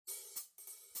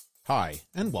Hi,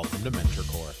 and welcome to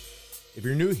MentorCore. If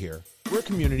you're new here, we're a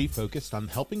community focused on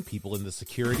helping people in the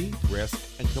security,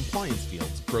 risk, and compliance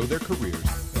fields grow their careers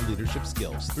and leadership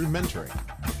skills through mentoring.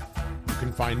 You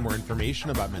can find more information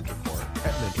about MentorCore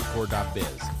at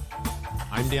mentorcore.biz.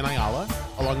 I'm Dan Ayala,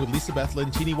 along with Lisa Beth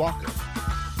Lentini Walker.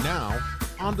 Now,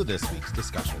 on to this week's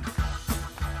discussion.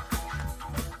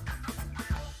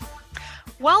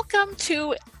 Welcome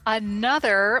to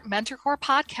another MentorCore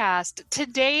podcast.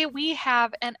 Today we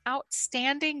have an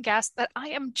outstanding guest that I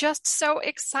am just so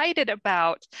excited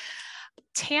about.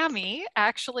 Tami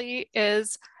actually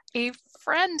is a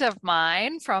friend of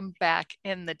mine from back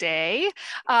in the day,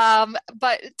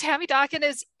 but Tami Dokken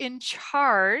is in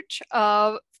charge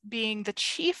of being the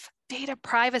Chief Data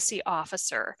Privacy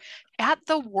Officer at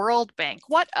the World Bank.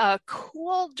 What a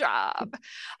cool job.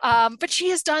 But she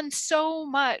has done so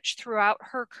much throughout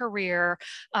her career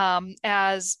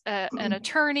as an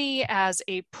attorney, as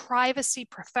a privacy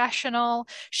professional.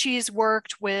 She's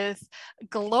worked with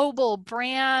global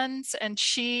brands, and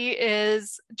she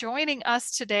is joining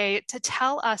us today to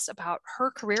tell us about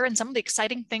her career and some of the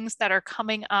exciting things that are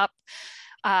coming up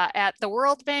at the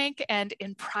World Bank and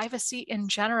in privacy in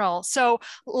general. So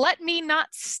let me not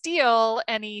steal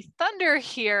any thunder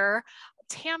here.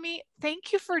 Tami,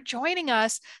 thank you for joining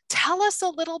us. Tell us a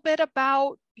little bit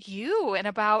about you and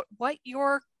about what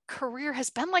your career has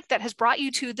been like that has brought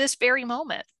you to this very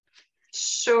moment.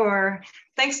 Sure.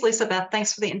 Thanks, Lisa Beth.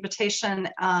 Thanks for the invitation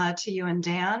to you and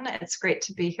Dan. It's great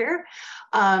to be here.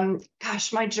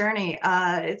 Gosh, my journey.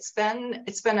 It's been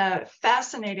a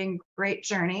fascinating, great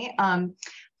journey. Right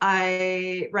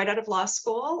out of law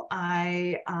school,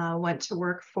 I went to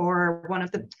work for one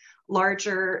of the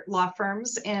larger law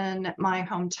firms in my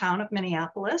hometown of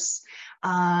Minneapolis.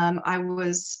 I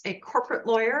was a corporate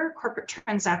lawyer, corporate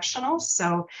transactional.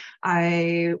 So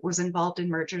I was involved in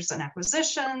mergers and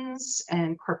acquisitions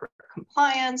and corporate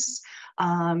compliance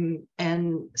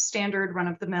and standard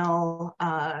run-of-the-mill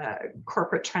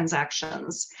corporate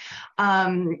transactions.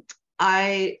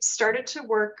 I started to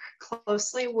work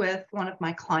closely with one of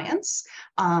my clients,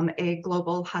 a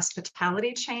global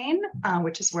hospitality chain,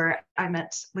 which is where I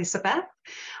met Lisa Beth.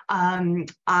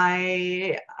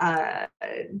 I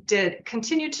did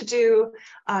continue to do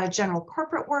general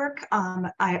corporate work.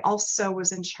 I also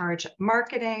was in charge of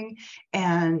marketing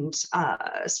and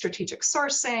strategic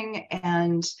sourcing,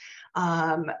 and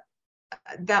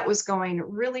that was going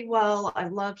really well. I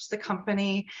loved the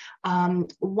company.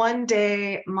 One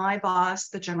day, my boss,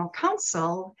 the general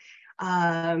counsel,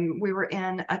 we were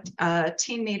in a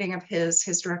team meeting of his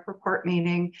direct report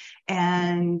meeting.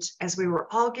 And as we were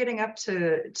all getting up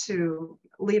to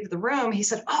leave the room, he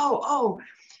said, oh,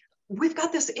 we've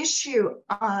got this issue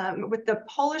with the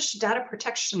Polish data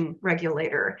protection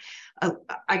regulator.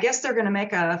 I guess they're going to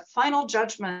make a final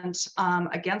judgment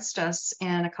against us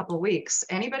in a couple of weeks.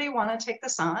 Anybody want to take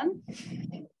this on?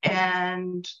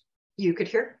 And you could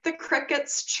hear the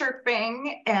crickets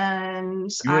chirping, and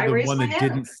I raised my hand. You're the one that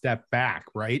didn't step back,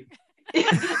 right?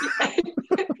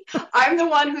 I'm the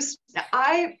one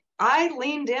I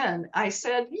leaned in. I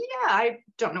said, yeah, I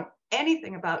don't know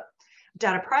anything about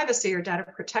data privacy or data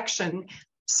protection,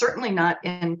 certainly not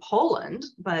in Poland,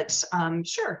 but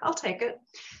sure, I'll take it.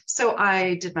 So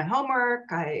I did my homework.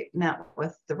 I met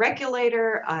with the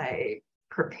regulator. I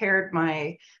prepared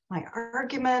my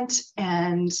argument,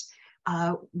 and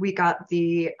we got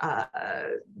the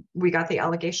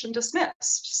allegation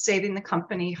dismissed, saving the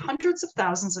company hundreds of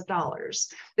thousands of dollars.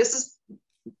 This is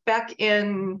back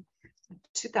in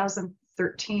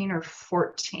 2013 or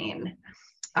 14.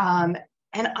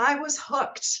 And I was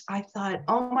hooked. I thought,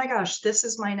 oh my gosh, this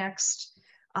is my next,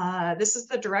 this is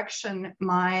the direction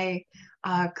my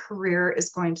career is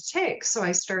going to take. So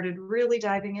I started really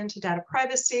diving into data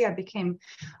privacy. I became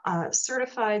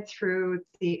certified through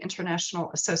the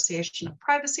International Association of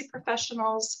Privacy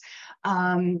Professionals.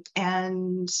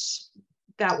 And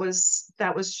that was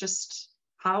just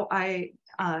how I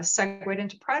segued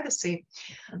into privacy.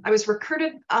 I was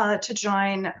recruited to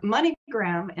join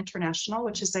MoneyGram International,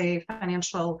 which is a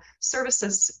financial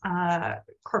services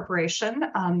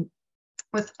corporation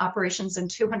with operations in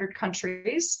 200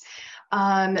 countries.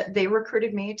 They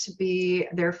recruited me to be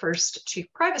their first chief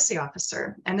privacy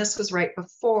officer. And this was right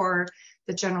before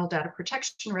the general data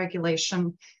protection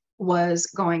regulation was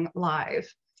going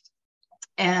live.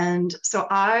 And so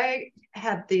I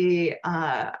had the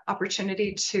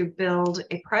opportunity to build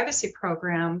a privacy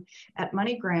program at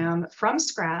MoneyGram from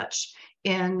scratch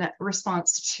in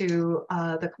response to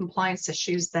the compliance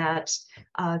issues that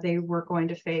they were going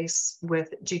to face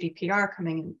with GDPR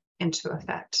coming into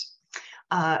effect.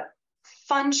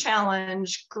 Fun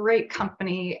challenge, great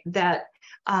company that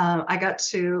I got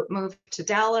to move to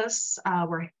Dallas,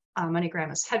 where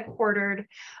MoneyGram is headquartered,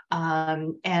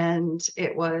 and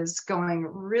it was going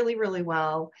really, really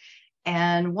well.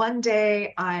 And one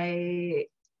day I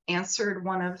answered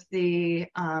one of the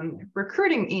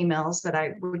recruiting emails that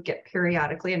I would get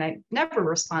periodically, and I never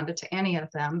responded to any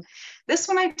of them. This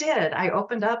one I did. I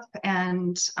opened up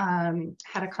and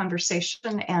had a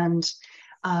conversation, and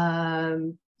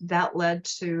that led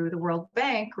to the World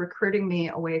Bank recruiting me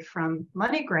away from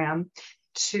MoneyGram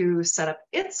to set up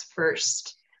its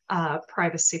first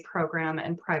privacy program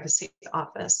and privacy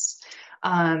office.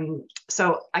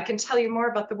 So I can tell you more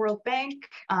about the World Bank,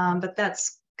 but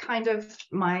that's kind of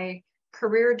my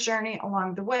career journey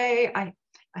along the way. I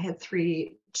had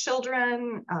 3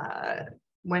 children,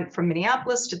 went from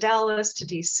Minneapolis to Dallas to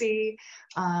DC,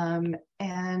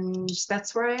 and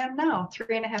that's where I am now,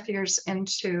 3.5 years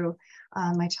into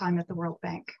my time at the World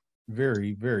Bank.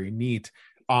 Very, very neat.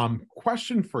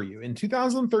 Question for you. In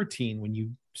 2013, when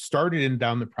you started in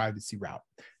down the privacy route,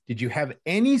 did you have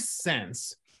any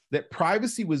sense that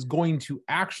privacy was going to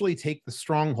actually take the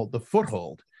stronghold, the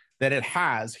foothold that it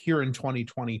has here in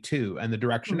 2022 and the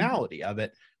directionality of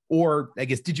it? Or I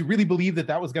guess, did you really believe that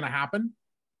that was going to happen?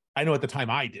 I know at the time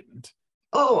I didn't.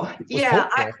 Oh, yeah,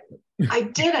 I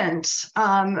didn't.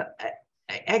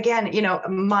 Again,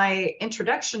 my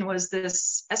introduction was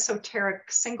this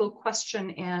esoteric single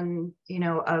question in,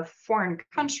 a foreign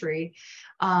country.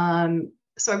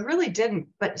 So I really didn't,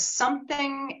 but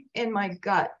something in my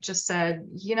gut just said,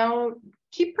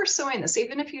 keep pursuing this,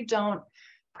 even if you don't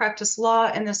practice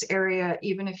law in this area,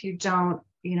 even if you don't,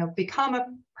 become a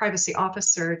privacy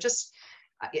officer,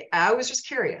 I was just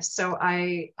curious. So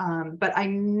but I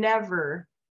never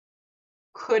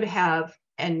could have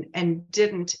and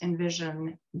didn't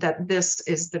envision that this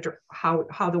is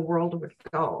how the world would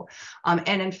go.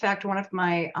 And in fact, one of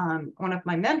my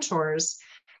mentors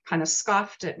kind of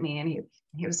scoffed at me, and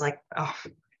he was like, "Oh,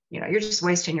 you're just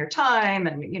wasting your time,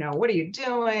 and what are you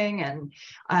doing?" And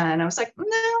I was like,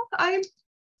 "No,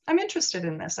 I'm interested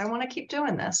in this. I want to keep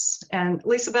doing this." And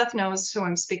Lisa Beth knows who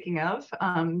I'm speaking of.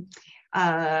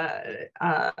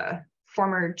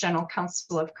 Former general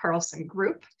counsel of Carlson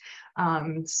Group.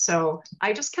 So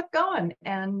I just kept going,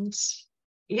 and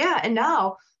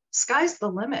now sky's the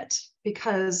limit,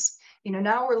 because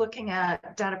now we're looking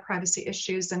at data privacy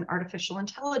issues and artificial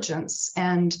intelligence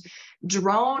and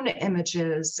drone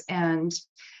images and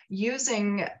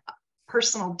using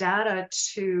personal data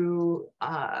to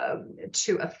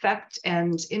affect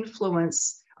and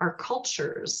influence our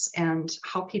cultures and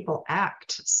how people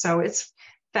act. So it's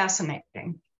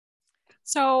fascinating.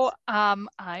 So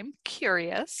I'm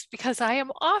curious, because I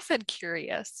am often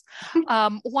curious.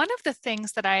 One of the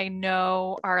things that I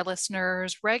know our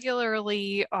listeners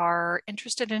regularly are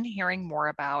interested in hearing more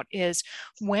about is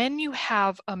when you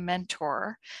have a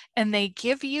mentor and they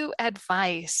give you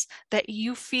advice that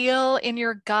you feel in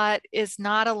your gut is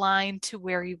not aligned to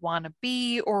where you want to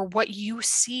be or what you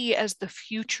see as the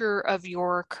future of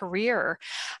your career.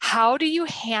 How do you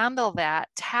handle that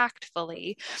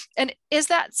tactfully? And is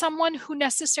that someone who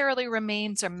necessarily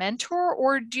remains a mentor,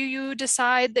 or do you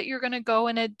decide that you're going to go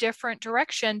in a different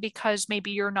direction because maybe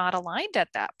you're not aligned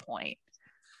at that point?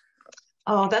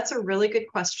 Oh, that's a really good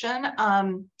question.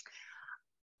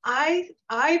 I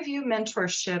view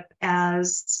mentorship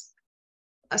as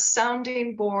a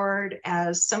sounding board,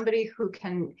 as somebody who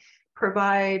can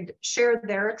share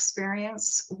their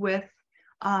experience with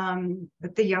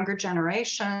the younger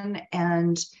generation,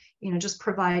 and just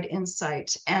provide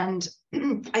insight. And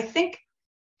I think,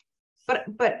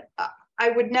 but I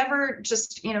would never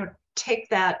just take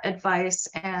that advice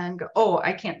and go, oh,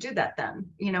 I can't do that then.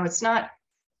 It's not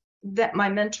that my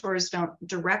mentors don't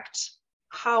direct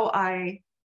how I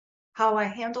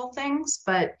handle things,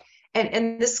 but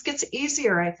and this gets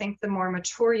easier, I think, the more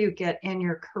mature you get in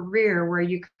your career, where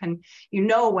you can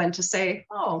when to say,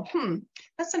 oh,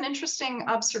 that's an interesting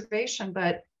observation,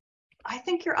 but I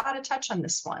think you're out of touch on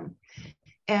this one.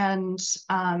 And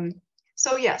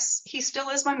so yes, he still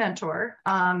is my mentor.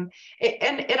 And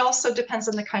it also depends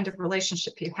on the kind of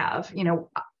relationship you have.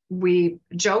 We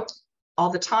joke all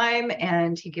the time,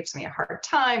 and he gives me a hard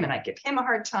time and I give him a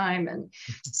hard time. And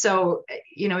so,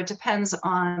 it depends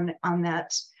on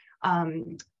that,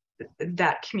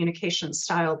 that communication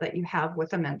style that you have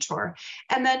with a mentor.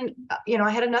 And then,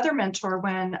 I had another mentor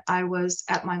when I was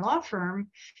at my law firm,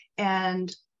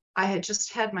 and I had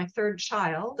just had my 3rd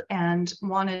child and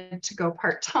wanted to go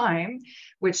part-time,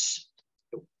 which,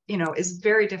 is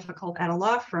very difficult at a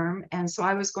law firm. And so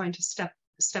I was going to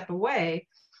step away.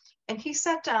 And he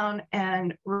sat down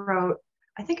and wrote,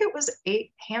 I think it was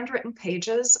 8 handwritten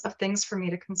pages of things for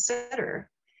me to consider.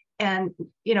 And,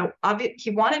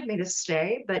 he wanted me to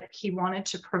stay, but he wanted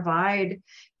to provide,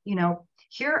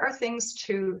 here are things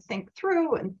to think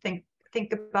through and think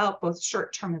about, both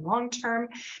short-term and long-term.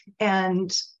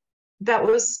 And that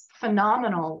was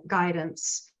phenomenal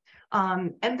guidance.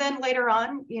 And then later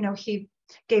on, he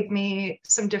gave me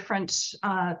some different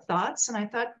thoughts, and I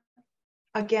thought,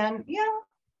 again, yeah,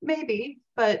 maybe,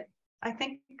 but I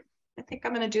think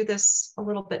I'm going to do this a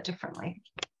little bit differently.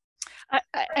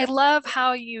 I love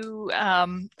how you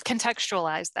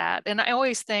contextualize that. And I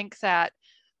always think that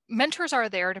mentors are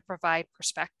there to provide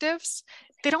perspectives.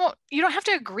 You don't have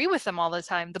to agree with them all the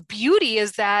time. The beauty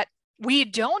is that we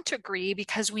don't agree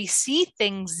because we see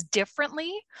things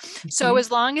differently. Mm-hmm. So as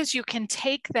long as you can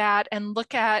take that and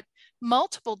look at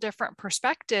multiple different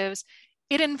perspectives,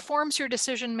 it informs your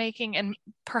decision making in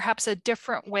perhaps a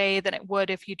different way than it would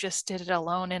if you just did it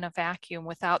alone in a vacuum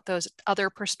without those other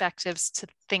perspectives to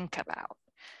think about.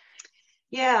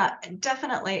 Yeah,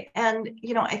 definitely. And,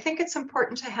 I think it's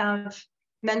important to have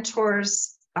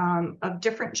mentors of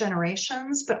different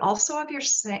generations, but also of your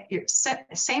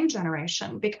same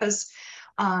generation, because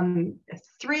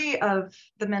 3 of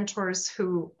the mentors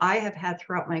who I have had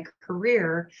throughout my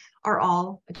career are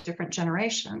all a different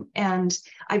generation. And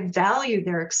I value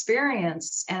their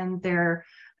experience and their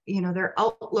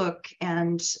outlook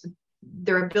and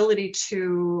their ability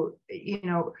to,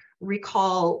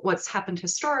 recall what's happened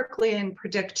historically and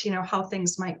predict, how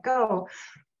things might go.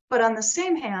 But on the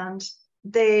same hand,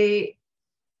 they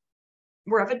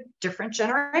were of a different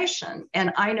generation.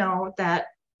 And I know that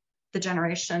the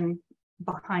generation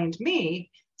behind me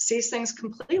sees things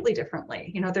completely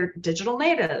differently. They're digital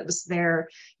natives. They're,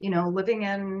 living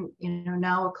in,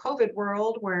 now a COVID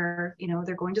world where,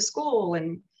 they're going to school.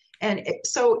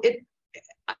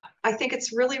 I think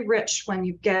it's really rich when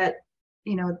you get,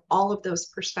 all of those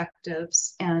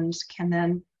perspectives and can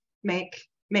then make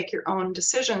your own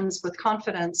decisions with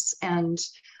confidence and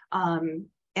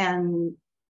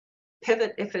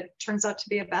pivot if it turns out to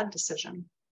be a bad decision.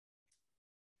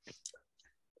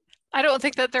 I don't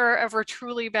think that there are ever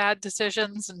truly bad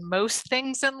decisions in most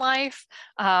things in life.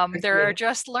 There are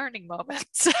just learning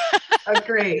moments.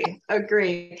 Agree.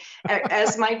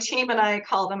 As my team and I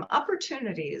call them,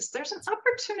 opportunities. There's an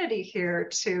opportunity here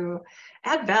to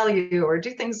add value or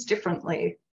do things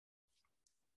differently.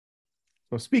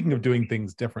 So speaking of doing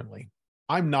things differently,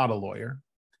 I'm not a lawyer.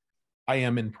 I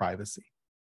am in privacy.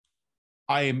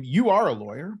 You are a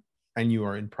lawyer and you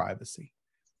are in privacy.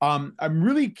 I'm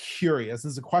really curious.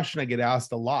 This is a question I get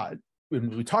asked a lot.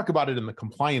 We talk about it in the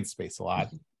compliance space a lot,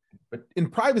 but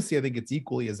in privacy, I think it's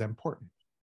equally as important.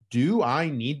 Do I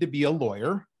need to be a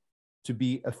lawyer to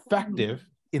be effective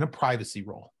in a privacy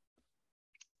role?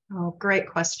 Oh, great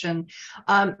question.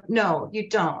 No, you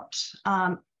don't.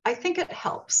 I think it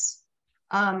helps.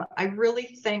 I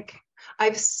really think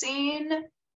I've seen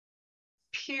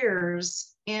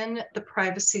peers in the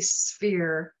privacy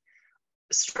sphere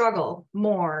struggle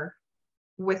more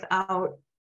without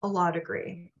a law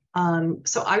degree.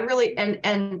 So I really,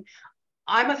 and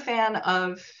I'm a fan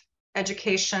of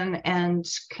education and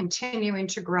continuing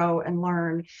to grow and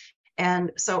learn.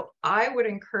 And so I would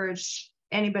encourage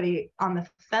anybody on the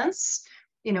fence,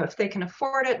 if they can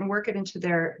afford it and work it into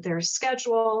their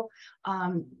schedule,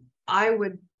 I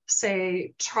would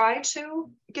say try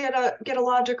to get a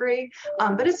law degree,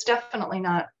 but it's definitely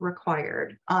not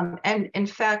required. And in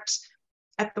fact,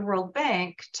 at the World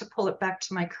Bank, to pull it back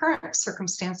to my current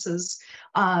circumstances,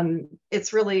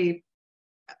 it's really,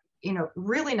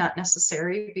 really not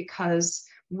necessary because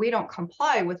we don't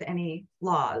comply with any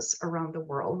laws around the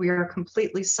world. We are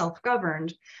completely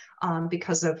self-governed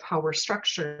because of how we're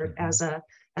structured as a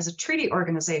treaty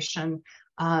organization.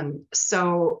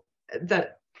 So the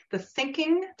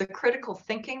thinking, the critical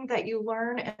thinking that you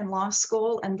learn in law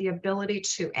school and the ability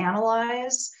to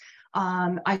analyze,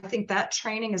 I think that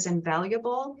training is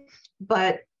invaluable,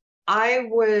 but I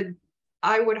would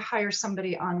hire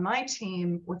somebody on my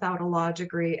team without a law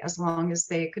degree as long as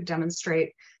they could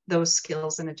demonstrate those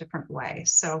skills in a different way.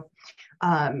 So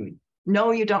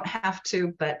no, you don't have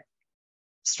to, but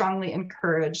strongly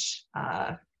encourage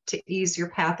to ease your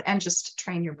path and just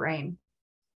train your brain.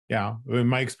 Yeah,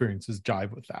 my experiences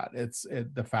jive with that. It's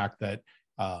the fact that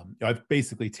I've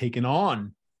basically taken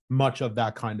on much of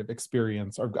that kind of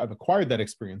experience, or I've acquired that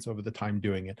experience over the time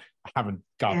doing it. I haven't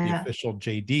got the official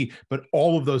JD, but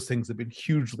all of those things have been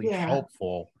hugely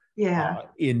helpful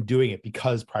in doing it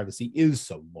because privacy is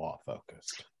so law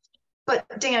focused. But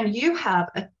Dan, you have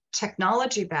a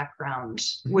technology background,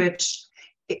 which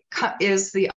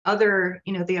is the other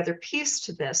piece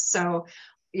to this. So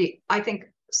I think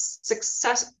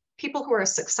people who are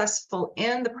successful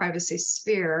in the privacy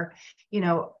sphere,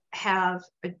 have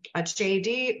a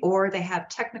JD or they have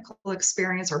technical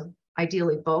experience, or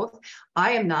ideally both.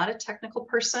 I am not a technical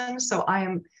person, so I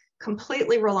am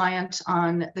completely reliant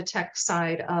on the tech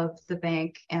side of the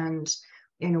bank and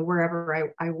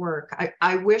wherever I work.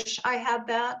 I wish I had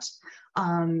that.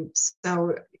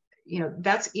 So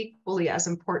that's equally as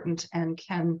important and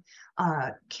can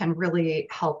really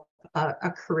help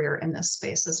a career in this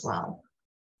space as well.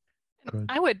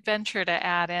 I would venture to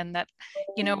add in that,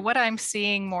 what I'm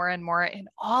seeing more and more in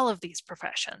all of these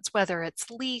professions, whether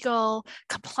it's legal,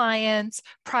 compliance,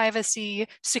 privacy,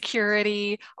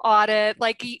 security, audit,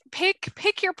 like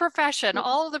pick your profession.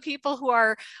 All of the people who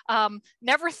are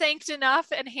never thanked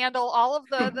enough and handle all of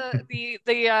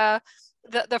the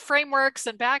frameworks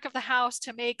and back of the house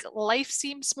to make life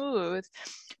seem smooth.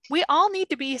 We all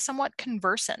need to be somewhat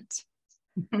conversant.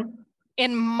 Mm-hmm.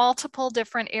 In multiple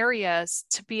different areas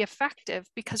to be effective,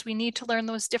 because we need to learn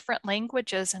those different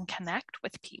languages and connect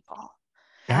with people.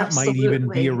 That Absolutely. might even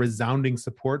be a resounding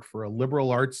support for a liberal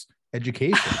arts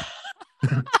education.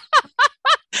 There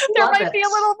might be a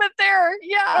little bit there.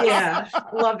 Yeah. Yeah.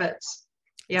 Love it.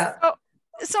 Yeah.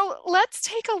 So let's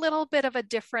take a little bit of a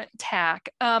different tack.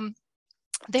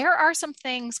 There are some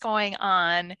things going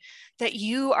on that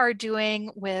you are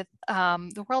doing with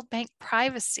the World Bank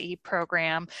Privacy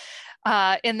Program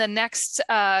in the next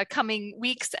coming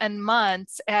weeks and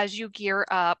months as you gear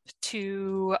up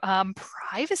to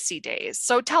Privacy Days.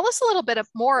 So tell us a little bit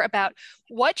more about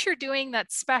what you're doing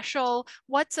that's special,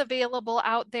 what's available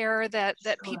out there that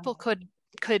people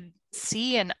could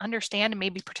see and understand and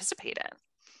maybe participate in.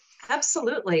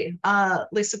 Absolutely.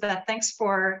 Lisa Beth, thanks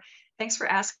for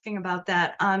asking about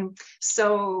that.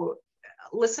 So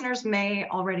listeners may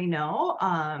already know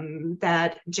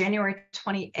that January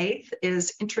 28th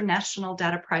is International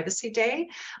Data Privacy Day.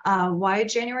 Why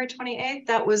January 28th?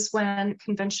 That was when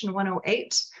Convention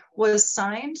 108 was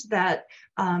signed that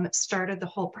started the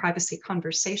whole privacy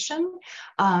conversation.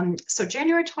 So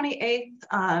January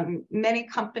 28th, many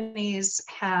companies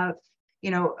have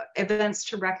events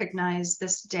to recognize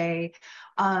this day.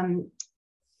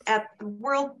 At the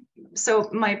World, so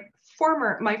my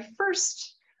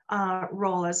first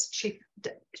role as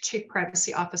chief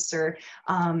privacy officer,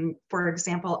 for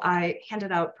example, I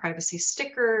handed out privacy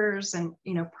stickers and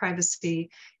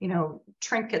privacy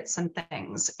trinkets and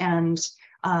things, and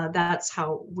that's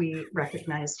how we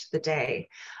recognized the day.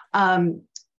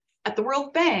 At the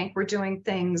World Bank, we're doing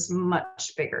things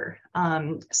much bigger.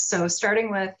 So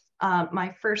starting with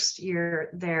my first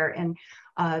year there in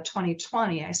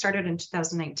 2020, I started in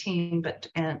 2019, but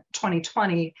in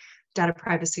 2020, Data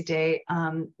Privacy Day,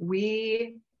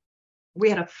 we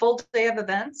had a full day of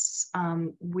events.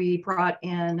 We brought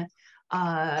in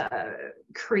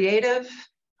creative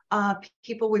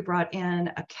people. We brought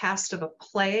in a cast of a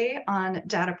play on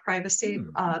data privacy.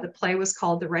 The play was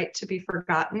called The Right to Be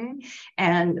Forgotten.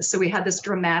 And so we had this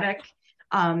dramatic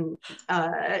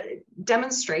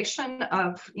demonstration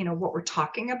of what we're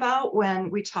talking about when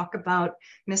we talk about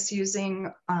misusing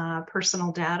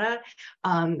personal data.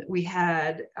 We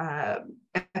had the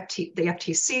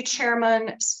FTC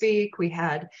chairman speak. We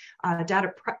had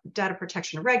data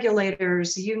protection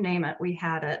regulators. You name it, we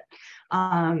had it.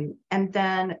 And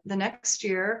then the next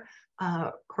year,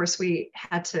 of course, we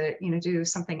had to do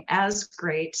something as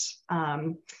great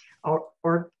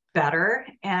or better.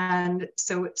 And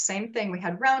so same thing, we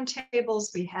had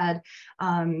roundtables, we had,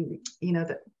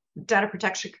 the data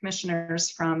protection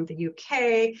commissioners from the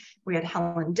UK, we had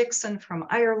Helen Dixon from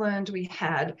Ireland, we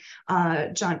had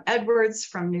John Edwards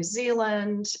from New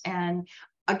Zealand, and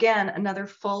again, another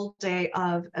full day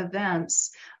of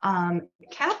events,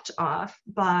 capped off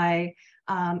by,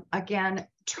 again,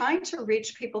 trying to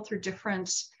reach people through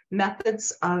different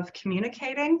methods of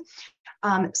communicating.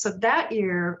 So that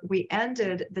year, we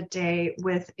ended the day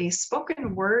with a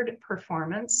spoken word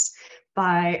performance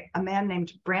by a man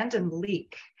named Brandon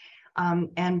Leak.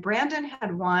 And Brandon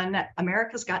had won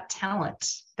America's Got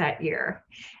Talent that year.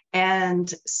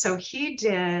 And so he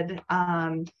did,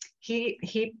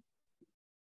 he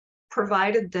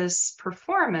provided this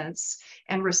performance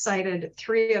and recited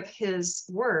 3 of his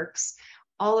works,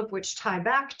 all of which tie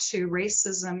back to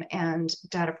racism and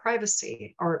data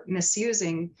privacy, or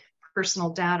misusing personal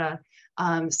data.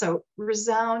 So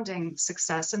resounding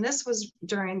success. And this was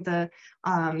during the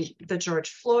George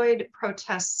Floyd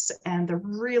protests and the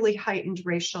really heightened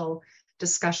racial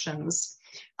discussions.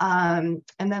 And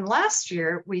then last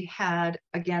year we had,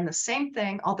 again, the same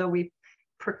thing, although we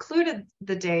precluded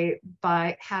the day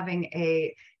by having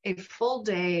a full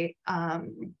day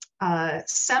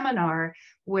seminar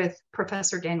with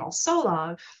Professor Daniel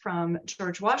Solov from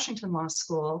George Washington Law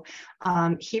School.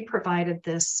 He provided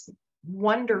this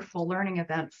wonderful learning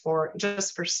event for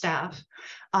staff.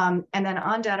 And then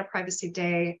on Data Privacy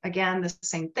Day, again, the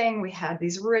same thing. We had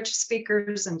these rich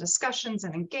speakers and discussions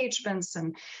and engagements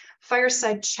and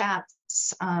fireside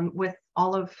chats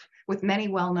with many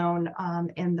well-known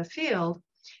in the field.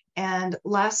 And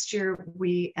last year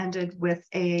we ended with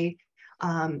a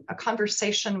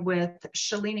conversation with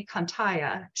Shalini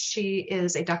Kantaya. She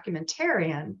is a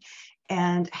documentarian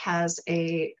and has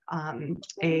a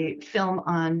film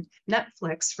on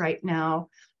Netflix right now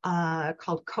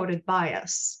called Coded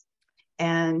Bias,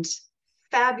 and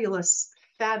fabulous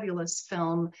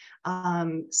film.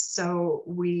 So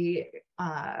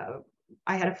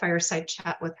I had a fireside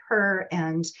chat with her,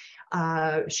 and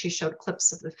she showed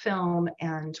clips of the film,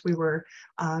 and we were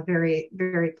very,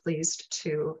 very pleased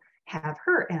to have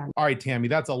her in. All right, Tami,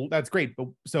 that's great. But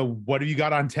so what have you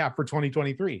got on tap for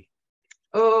 2023?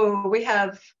 Oh, we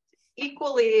have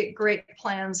equally great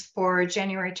plans for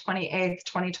January 28th,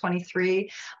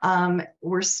 2023.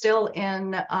 We're still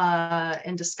in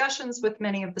discussions with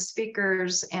many of the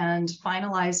speakers and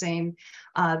finalizing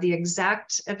the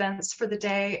exact events for the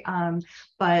day.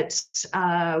 But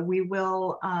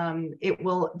it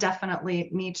will definitely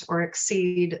meet or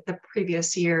exceed the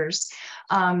previous years.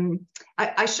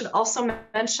 I should also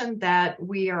mention that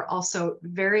we are also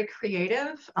very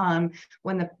creative.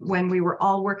 When we were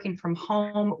all working from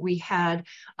home, we had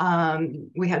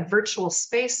virtual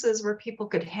spaces where people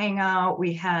could hang out.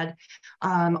 We had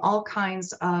all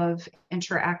kinds of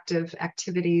interactive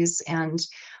activities and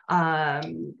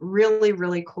really,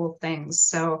 really cool things.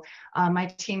 So my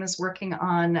team is working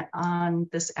on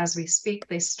this as we speak.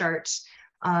 They start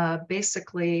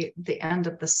basically the end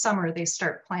of the summer. They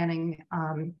start planning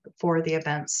for the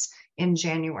events in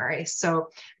January. So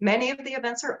many of the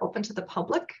events are open to the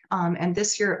public, and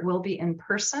this year it will be in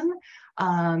person.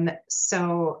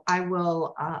 So I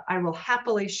will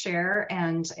happily share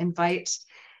and invite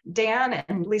Dan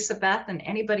and Lisa Beth and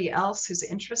anybody else who's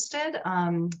interested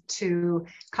to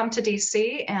come to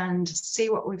DC and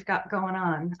see what we've got going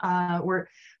on.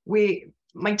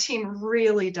 My team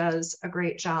really does a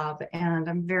great job, and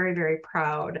I'm very, very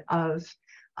proud of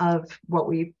what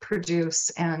we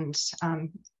produce, and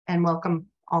welcome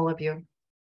all of you.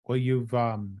 Well, you've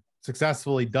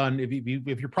successfully done. If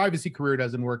your privacy career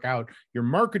doesn't work out, your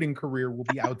marketing career will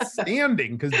be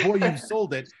outstanding, because boy, you've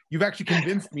sold it. You've actually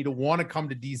convinced me to want to come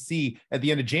to DC at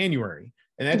the end of January,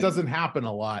 and that doesn't happen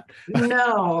a lot.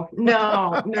 No,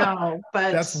 but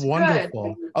that's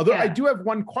wonderful. Good. Although I do have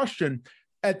one question.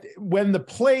 When the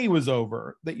play was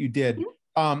over that you did,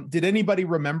 did anybody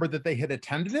remember that they had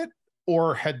attended it,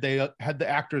 or had the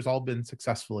actors all been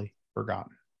successfully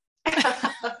forgotten?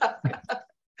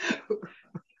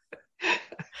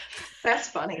 That's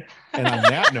funny. And on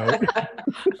that note,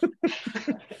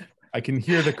 I can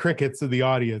hear the crickets of the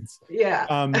audience. Yeah.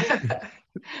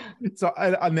 So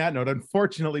on that note,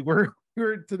 unfortunately, we're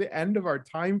to the end of our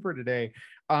time for today.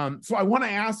 So I want to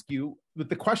ask you with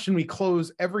the question we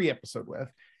close every episode with,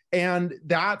 and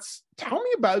that's, tell me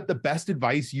about the best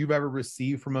advice you've ever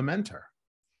received from a mentor.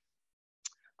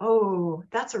 Oh,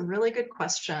 that's a really good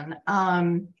question.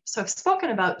 So I've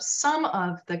spoken about some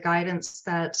of the guidance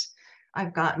that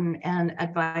I've gotten and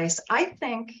advice. I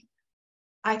think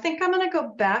I'm going to go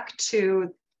back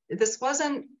to, this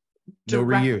wasn't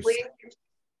directly.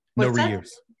 No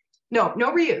reuse.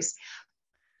 No reuse.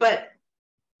 But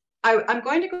I'm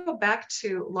going to go back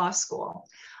to law school.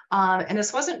 And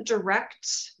this wasn't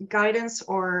direct guidance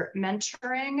or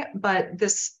mentoring, but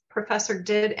this professor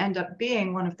did end up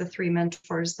being one of the three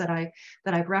mentors that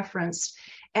I've referenced.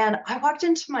 And I walked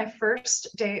into my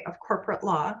first day of corporate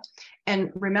law.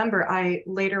 And remember, I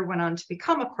later went on to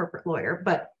become a corporate lawyer,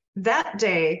 but that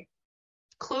day,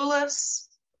 clueless,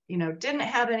 didn't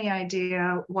have any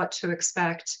idea what to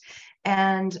expect.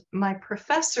 And my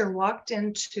professor walked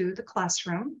into the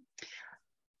classroom,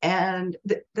 and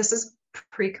this is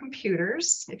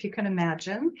pre-computers, if you can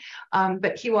imagine.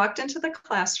 But he walked into the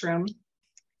classroom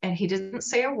and he didn't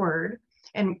say a word,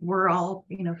 and we're all,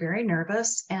 very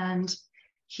nervous. And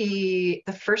the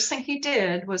first thing he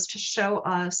did was to show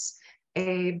us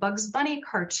a Bugs Bunny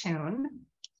cartoon.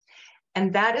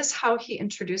 And that is how he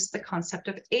introduced the concept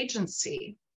of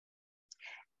agency.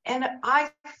 And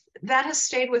that has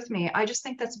stayed with me. I just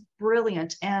think that's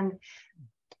brilliant. And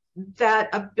that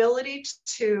ability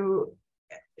to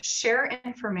share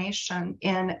information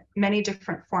in many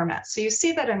different formats. So you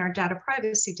see that in our Data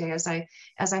Privacy Day,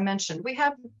 as I mentioned, we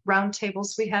have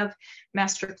roundtables, we have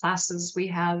master classes, we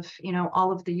have,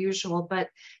 all of the usual, but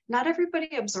not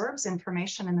everybody absorbs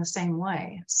information in the same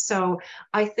way. So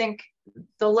I think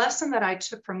the lesson that I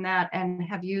took from that and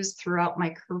have used throughout my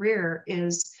career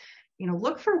is,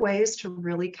 look for ways to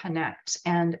really connect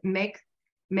and make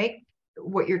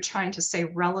what you're trying to say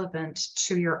relevant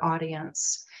to your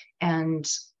audience. And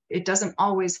it doesn't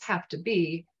always have to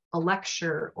be a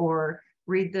lecture or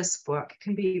read this book. It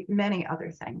can be many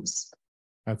other things.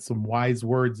 That's some wise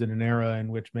words in an era in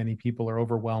which many people are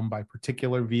overwhelmed by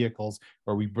particular vehicles,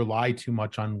 or we rely too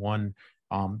much on one.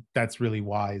 That's really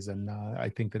wise. And I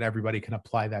think that everybody can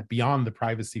apply that beyond the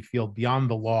privacy field, beyond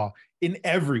the law, in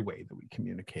every way that we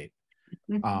communicate.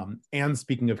 Mm-hmm. And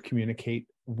speaking of communicate,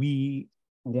 we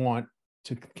want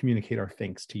to communicate our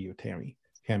thanks to you, Tami.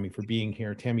 Tami, for being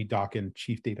here. Tami Dokken,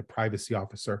 Chief Data Privacy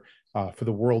Officer for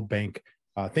the World Bank.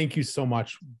 Thank you so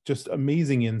much. Just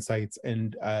amazing insights.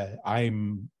 And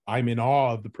I'm in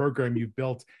awe of the program you've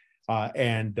built.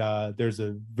 And there's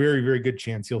a very, very good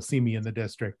chance you'll see me in the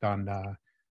district in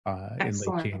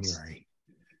late January.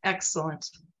 Excellent.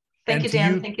 Thank you,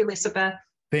 Dan. Thank you, Lisa Beth.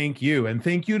 Thank you. And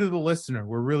thank you to the listener.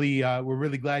 We're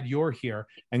really glad you're here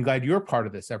and glad you're part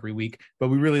of this every week, but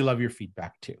we really love your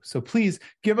feedback too. So please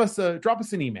drop us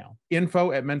an email,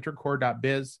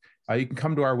 info@mentorcore.biz. You can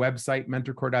come to our website,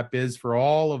 mentorcore.biz, for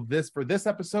all of this, for this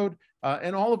episode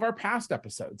and all of our past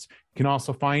episodes. You can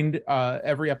also find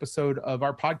every episode of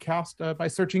our podcast by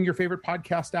searching your favorite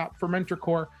podcast app for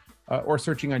MentorCore or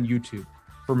searching on YouTube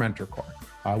for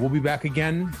MentorCore. We'll be back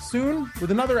again soon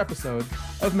with another episode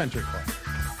of MentorCore.